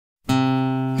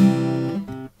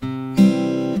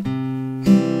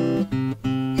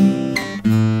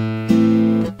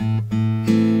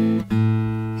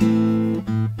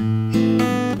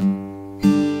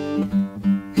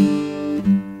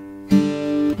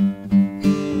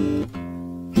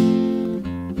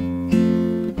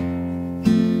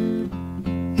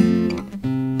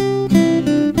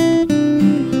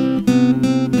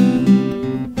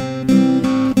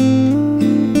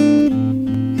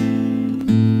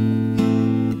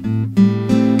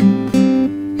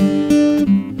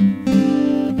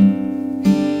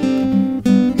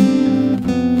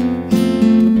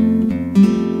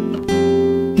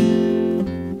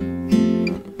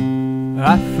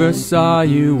never saw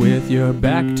you with your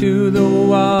back to the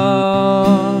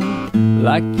wall,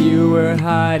 like you were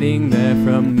hiding there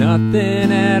from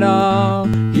nothing at all.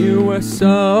 You were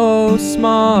so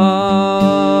small,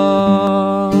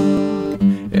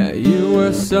 yeah, you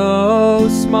were so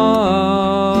small.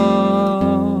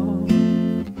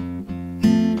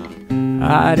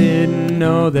 I didn't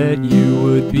know that you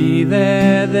would be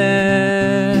there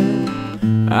then.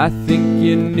 I think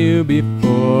you knew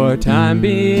before time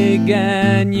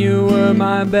began. You were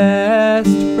my best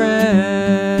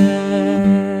friend.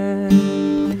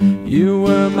 You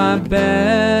were my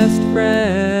best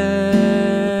friend.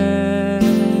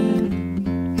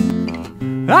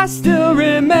 I still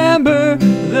remember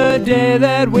the day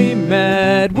that we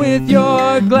met with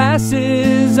your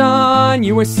glasses on.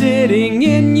 You were sitting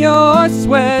in your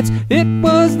sweats. It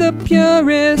was the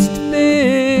purest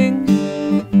thing.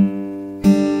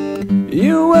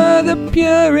 You were the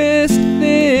purest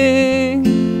thing.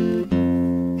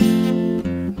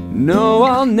 No,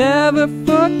 I'll never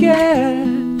forget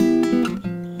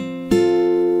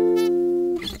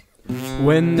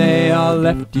when they all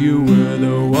left. You were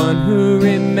the one who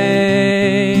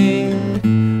remained.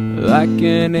 Like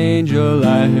an angel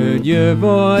I heard your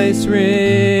voice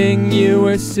ring. You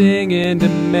were singing to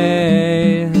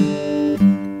me.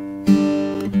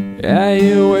 Yeah,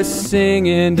 you were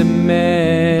singing to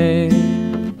me.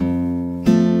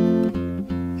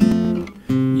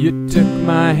 You took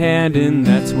my hand and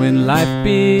that's when life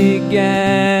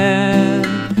began.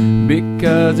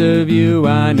 Because of you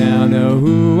I now know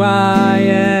who I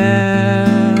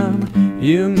am.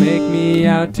 You make me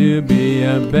out to be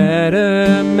a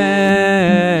better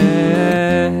man.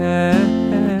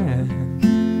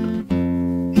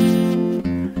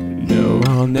 No,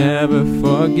 I'll never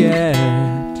forget.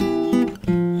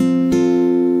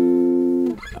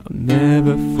 I'll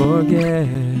never forget.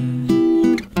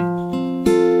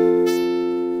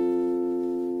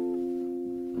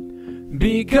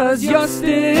 Because you're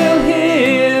still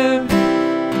here,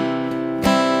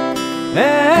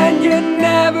 and you're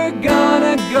never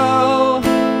gonna go.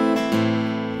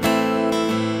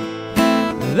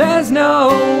 There's no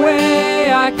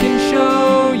way I can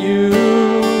show you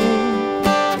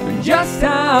just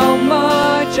how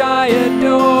much I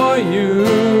adore you.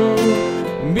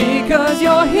 Because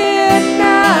you're here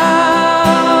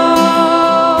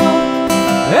now,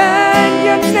 and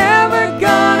you're never